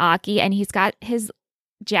Audrey and Aki, and he's got his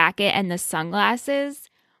jacket and the sunglasses,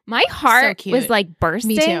 my heart cute. was like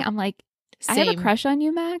bursting. Me too. I'm like, I Same. have a crush on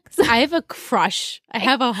you, Max. I have a crush. I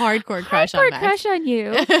have a hardcore crush on Max. Crush on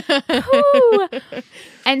you. Ooh.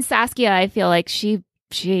 And Saskia, I feel like she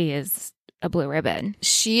is a blue ribbon.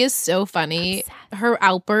 She is so funny. Her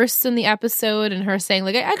outbursts in the episode and her saying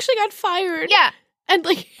like, I actually got fired. Yeah. And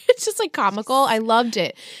like, it's just like comical. I loved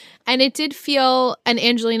it. And it did feel, and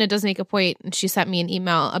Angelina does make a point, and she sent me an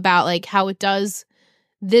email about like how it does,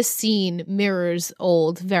 this scene mirrors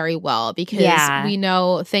old very well, because we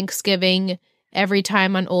know Thanksgiving every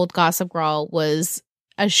time on old Gossip Girl was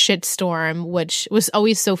a shitstorm, which was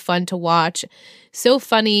always so fun to watch. So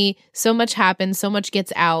funny, so much happens, so much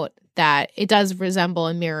gets out that it does resemble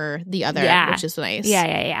and mirror the other, which is nice.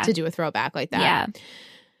 Yeah. To do a throwback like that.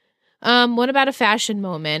 Yeah. What about a fashion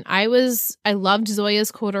moment? I loved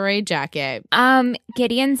Zoya's corduroy jacket.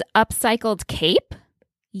 Gideon's upcycled cape.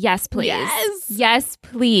 Yes, please. Yes,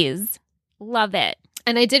 please. Love it.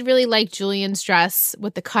 And I did really like Julian's dress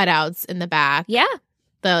with the cutouts in the back. Yeah.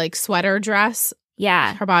 The like sweater dress.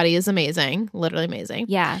 Yeah. Her body is amazing. Literally amazing.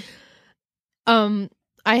 Yeah. I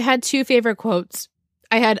had two favorite quotes.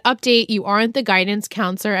 I had update, you aren't the guidance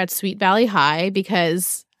counselor at Sweet Valley High,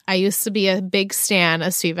 because I used to be a big stan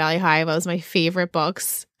of Sweet Valley High. It was my favorite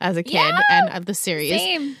books as a kid and of the series.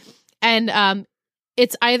 Same. And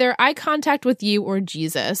it's either eye contact with you or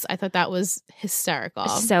Jesus. I thought that was hysterical.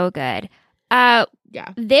 So good. Yeah.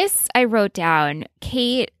 This I wrote down.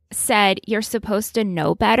 Kate said, you're supposed to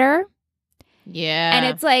know better. Yeah. And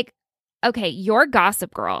it's like, okay, you're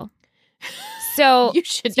Gossip Girl. So you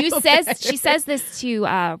should know better. She says this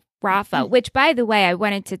to Rafa, which, by the way, I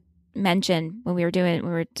wanted to mention when we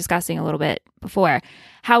were discussing a little bit before,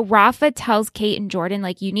 how Rafa tells Kate and Jordan,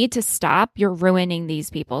 like, you need to stop. You're ruining these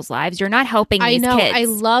people's lives. You're not helping these kids. I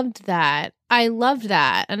loved that.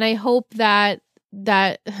 And I hope that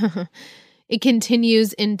it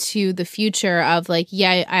continues into the future of like,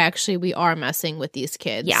 we are messing with these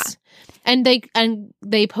kids. Yeah. And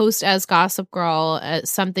they post as Gossip Girl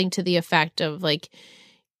something to the effect of like,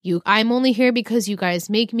 I'm only here because you guys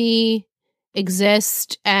make me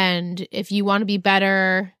exist, and if you want to be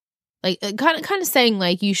better, like kind of saying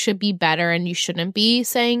like you should be better and you shouldn't be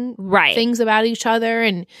saying things about each other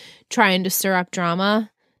and trying to stir up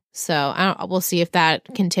drama. So we'll see if that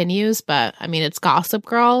continues, but I mean, it's Gossip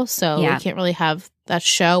Girl, so we can't really have that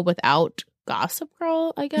show without Gossip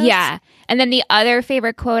Girl, I guess. Yeah. And then the other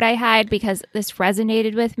favorite quote I had, because this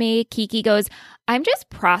resonated with me, Kiki goes, I'm just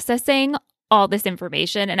processing all this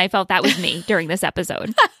information, and I felt that was me during this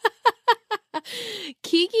episode.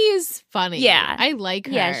 Kiki is funny. Yeah. I like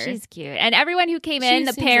her. Yeah, she's cute. And everyone who came in,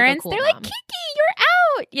 the parents, cool they're mom. like, Kiki, you're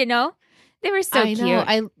out. You know? They were so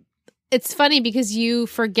cute. It's funny because you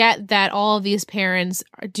forget that all of these parents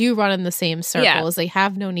do run in the same circles. They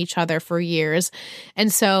have known each other for years.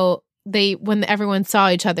 And so when everyone saw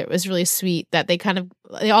each other, it was really sweet that they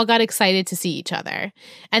all got excited to see each other.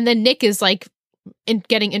 And then Nick is like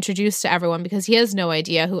getting introduced to everyone because he has no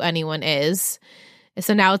idea who anyone is.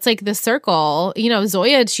 So now it's like the circle. You know,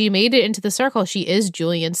 Zoya, she made it into the circle. She is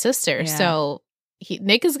Julian's sister. Yeah. So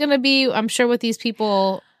Nick is going to be, I'm sure, with these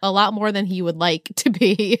people a lot more than he would like to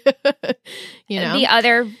be. You know? The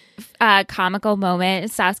other comical moment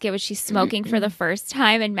is Saskia, was she's smoking for the first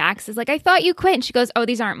time, and Max is like, I thought you quit. And she goes, oh,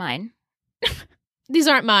 these aren't mine. These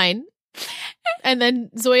aren't mine. And then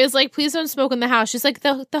Zoya's like, please don't smoke in the house. She's like,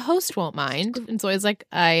 the host won't mind. And Zoya's like,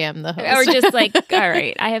 I am the host. Or just like, all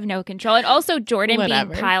right, I have no control. And also Jordan Whatever.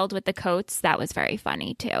 being piled with the coats, that was very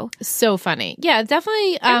funny too. So funny. Yeah,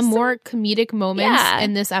 definitely more comedic moments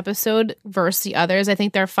in this episode versus the others. I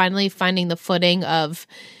think they're finally finding the footing of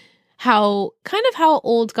how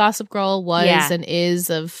old Gossip Girl was and is,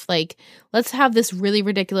 of like, let's have this really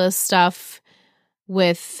ridiculous stuff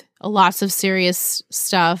with lots of serious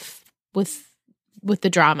stuff with the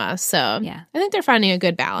drama. So I think they're finding a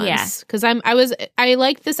good balance. Because I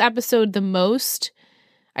liked this episode the most,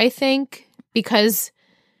 I think, because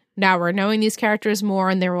now we're knowing these characters more,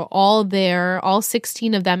 and they were all there, all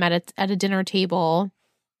 16 of them at a dinner table,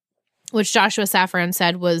 which Joshua Safran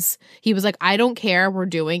said he was like, I don't care, we're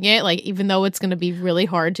doing it. Like, even though it's going to be really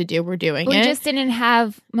hard to do, we're doing it. We just didn't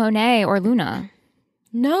have Monet or Luna.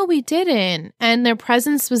 No, we didn't. And their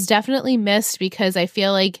presence was definitely missed, because I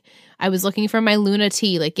feel like I was looking for my Luna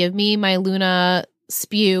tea. Like, give me my Luna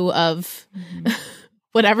spew of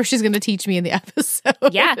whatever she's going to teach me in the episode.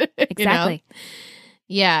 Yeah, exactly. You know?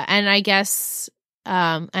 Yeah, and I guess,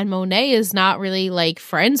 and Monet is not really like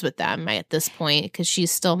friends with them at this point, because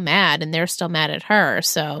she's still mad and they're still mad at her.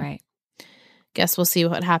 So guess we'll see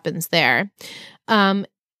what happens there.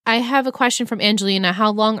 I have a question from Angelina.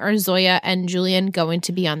 How long are Zoya and Julian going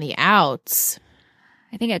to be on the outs?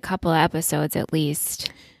 I think a couple of episodes at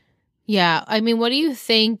least. Yeah. I mean, what do you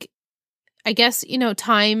think? I guess,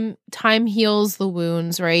 time heals the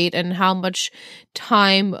wounds, right? And how much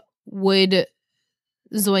time would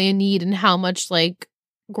Zoya need, and how much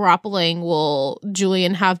grappling will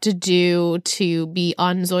Julian have to do to be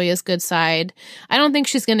on Zoya's good side? I don't think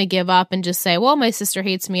she's going to give up and just say, well, my sister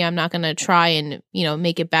hates me, I'm not going to try and,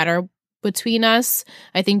 make it better between us.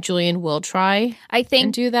 I think Julian will try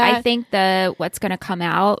and do that. I think what's going to come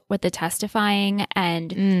out with the testifying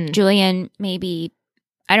and Julian maybe,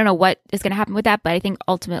 I don't know what is going to happen with that, but I think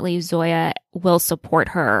ultimately Zoya will support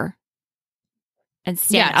her and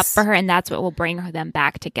stand up for her, and that's what will bring them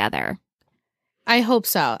back together. I hope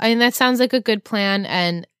so. I mean, that sounds like a good plan,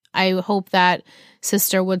 and I hope that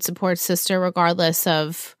sister would support sister regardless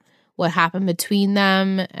of what happened between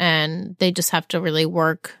them, and they just have to really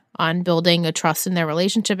work on building a trust in their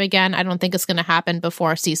relationship again. I don't think it's going to happen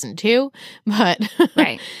before season 2, but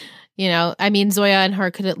right. I mean, Zoya and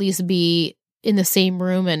her could at least be in the same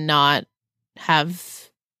room and not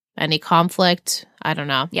have any conflict. I don't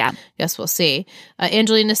know. Yeah. Guess we'll see.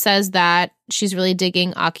 Angelina says that she's really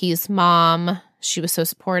digging Aki's mom. She was so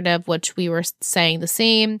supportive, which we were saying the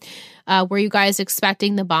same. Were you guys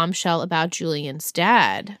expecting the bombshell about Julian's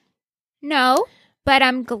dad? No, but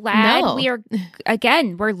I'm glad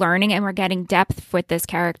we're learning and we're getting depth with this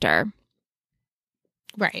character.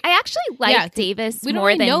 Right. I actually like Davis more than Nick. We don't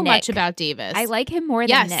really know much about Davis. I like him more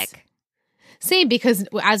than Nick. Same, because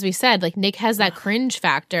as we said, Nick has that cringe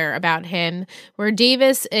factor about him, where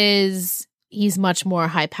Davis he's much more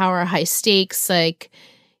high power, high stakes.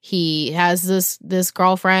 He has this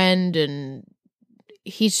girlfriend, and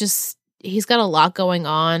he's got a lot going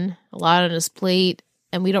on, a lot on his plate,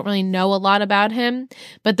 and we don't really know a lot about him.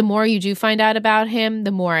 But the more you do find out about him,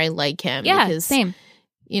 the more I like him. Yeah, because, same.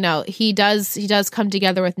 He does come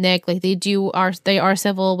together with Nick. They are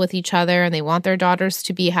civil with each other, and they want their daughters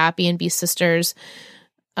to be happy and be sisters.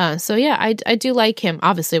 So yeah, I do like him.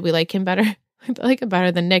 Obviously, we like him better. I like him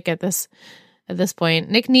better than Nick at this point.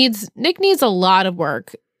 Nick needs a lot of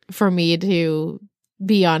work for me to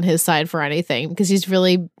be on his side for anything, because he's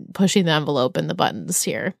really pushing the envelope and the buttons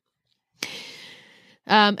here.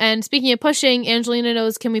 And speaking of pushing, Angelina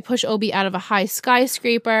knows, can we push Obi out of a high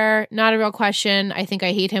skyscraper? Not a real question. I think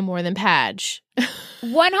I hate him more than Padge. 100%,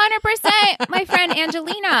 my friend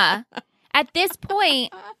Angelina. At this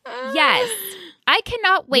point, yes. I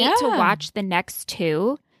cannot wait to watch the next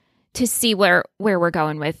 2 to see where we're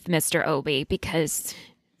going with Mr. Obi, because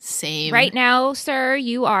same right now, sir,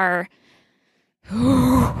 you are...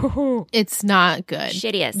 It's not good.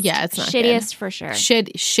 Shittiest. Yeah, it's not shittiest good. For sure.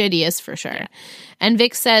 Shittiest for sure. Yeah. And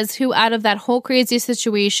Vic says, who out of that whole crazy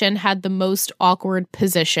situation had the most awkward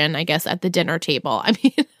position, I guess, at the dinner table? I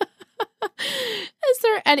mean, is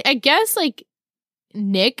there any, I guess,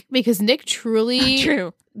 Nick, because Nick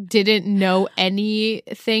truly didn't know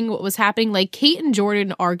anything what was happening. Kate and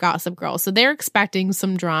Jordan are Gossip Girls, so they're expecting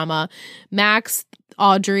some drama. Max,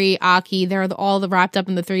 Audrey, Aki, they're all wrapped up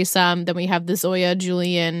in the threesome. Then we have the Zoya,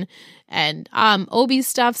 Julian, and Obi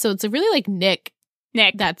stuff. So it's really Nick.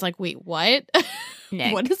 That's wait, what?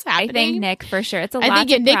 Nick. What is happening? I think Nick for sure. It's a lot I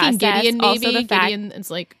think to Nick process. and Gideon, maybe. Also the fact, Gideon, it's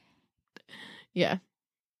yeah.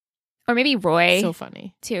 Or maybe Roy. So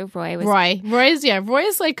funny. Too. Roy's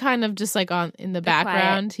kind of just on in the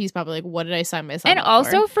background. Quiet. He's probably what did I sign myself and up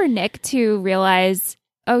also for Nick to realize,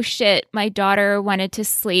 oh shit, my daughter wanted to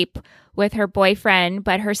sleep with her boyfriend,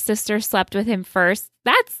 but her sister slept with him first.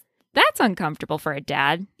 That's uncomfortable for a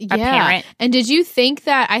dad, a parent. And did you think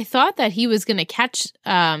that, I thought that he was going to catch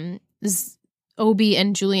Obi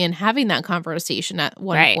and Julian having that conversation at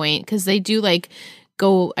one point, because they do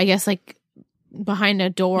go, I guess, behind a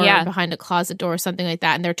door, or behind a closet door or something like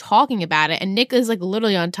that, and they're talking about it, and Nick is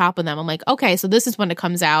literally on top of them. I'm okay, so this is when it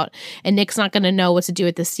comes out, and Nick's not going to know what to do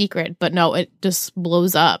with the secret, but no, it just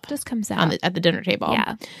blows up. Just comes out at the dinner table.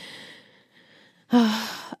 Yeah.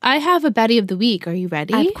 I have a Betty of the Week. Are you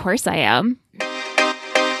ready? Of course I am.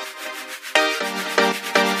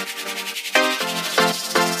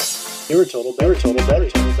 You're a total Betty. You're a total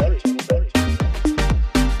Betty.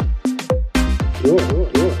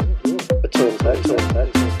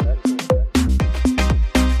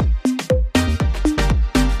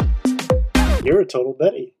 You're a total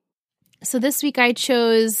Betty. So this week I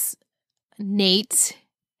chose Nate.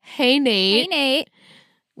 Hey, Nate. Hey, Nate.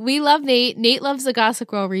 We love Nate. Nate loves the Gossip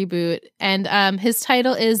Girl reboot, and his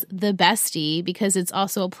title is The Bestie because it's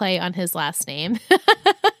also a play on his last name.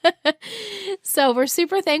 So we're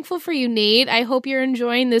super thankful for you, Nate. I hope you're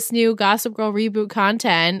enjoying this new Gossip Girl reboot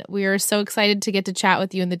content. We are so excited to get to chat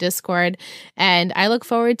with you in the Discord, and I look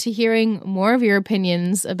forward to hearing more of your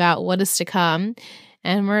opinions about what is to come.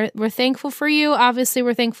 And we're thankful for you. Obviously,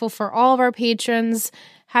 we're thankful for all of our patrons.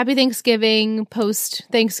 Happy Thanksgiving,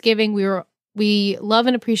 post-Thanksgiving. We love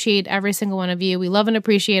and appreciate every single one of you. We love and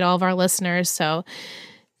appreciate all of our listeners. So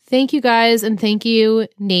thank you guys, and thank you,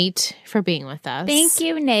 Nate, for being with us. Thank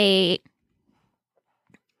you, Nate.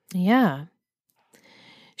 Yeah.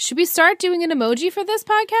 Should we start doing an emoji for this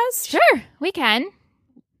podcast? Sure, we can.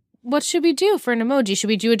 What should we do for an emoji? Should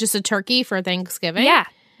we do just a turkey for Thanksgiving? Yeah,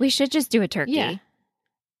 we should just do a turkey. Yeah.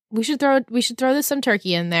 We should throw this some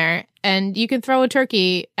turkey in there, and you can throw a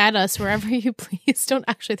turkey at us wherever you please. Don't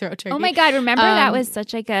actually throw a turkey. Oh my God, remember that was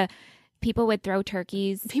such like a people would throw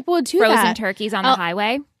turkeys. People would do frozen turkeys on the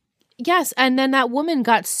highway. Yes, and then that woman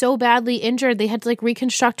got so badly injured they had to like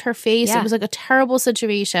reconstruct her face. Yeah. It was like a terrible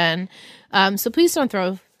situation. So please don't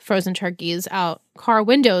throw frozen turkeys out car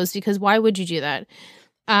windows, because why would you do that?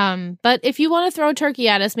 But if you want to throw a turkey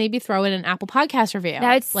at us, maybe throw it in an Apple Podcast review.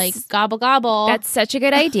 That's like gobble gobble. That's such a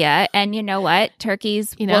good idea. And you know what?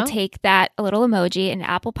 Turkeys will take that a little emoji, an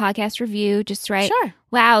Apple Podcast review. Just write, sure.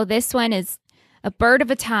 Wow, this one is a bird of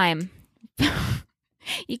a time.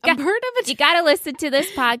 You got to listen to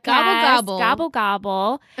this podcast. Gobble, gobble. Gobble,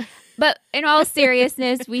 gobble. But in all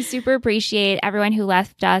seriousness, we super appreciate everyone who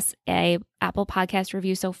left us a Apple Podcast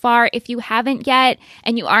review so far. If you haven't yet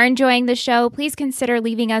and you are enjoying the show, please consider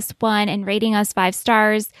leaving us one and rating us 5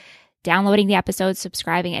 stars, downloading the episode,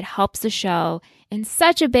 subscribing. It helps the show in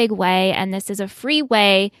such a big way. And this is a free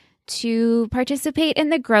way to participate in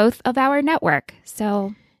the growth of our network.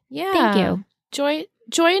 So thank you. Join,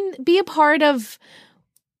 be a part of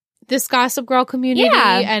this Gossip Girl community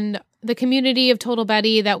and the community of Total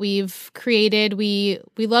Betty that we've created. We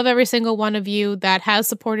love every single one of you that has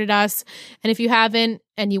supported us. And if you haven't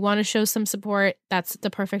and you want to show some support, that's the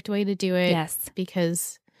perfect way to do it. Yes.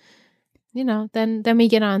 Because, then we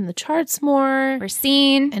get on the charts more. We're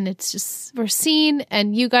seen. And we're seen,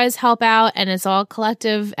 and you guys help out, and it's all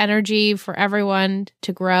collective energy for everyone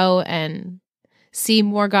to grow and see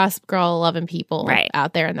more Gossip Girl loving people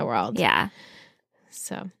out there in the world. Yeah.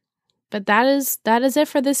 So, but that is it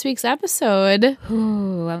for this week's episode.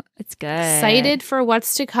 Ooh, it's good. Excited for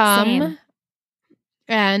what's to come. Same.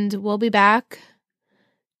 And we'll be back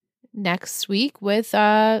next week with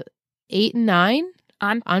 8 and 9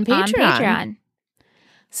 on Patreon.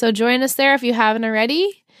 So join us there if you haven't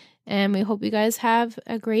already. And we hope you guys have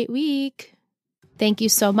a great week. Thank you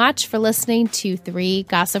so much for listening to 3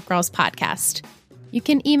 Gossip Girls Podcast. You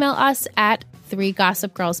can email us at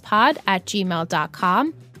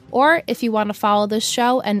 3gossipgirlspod@gmail.com. Or if you want to follow this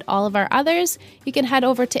show and all of our others, you can head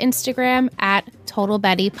over to Instagram at Total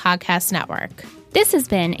Betty Podcast Network. This has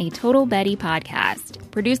been a Total Betty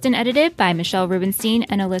podcast, produced and edited by Michelle Rubenstein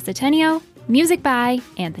and Alyssa Tenio, music by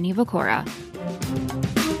Anthony Vocora.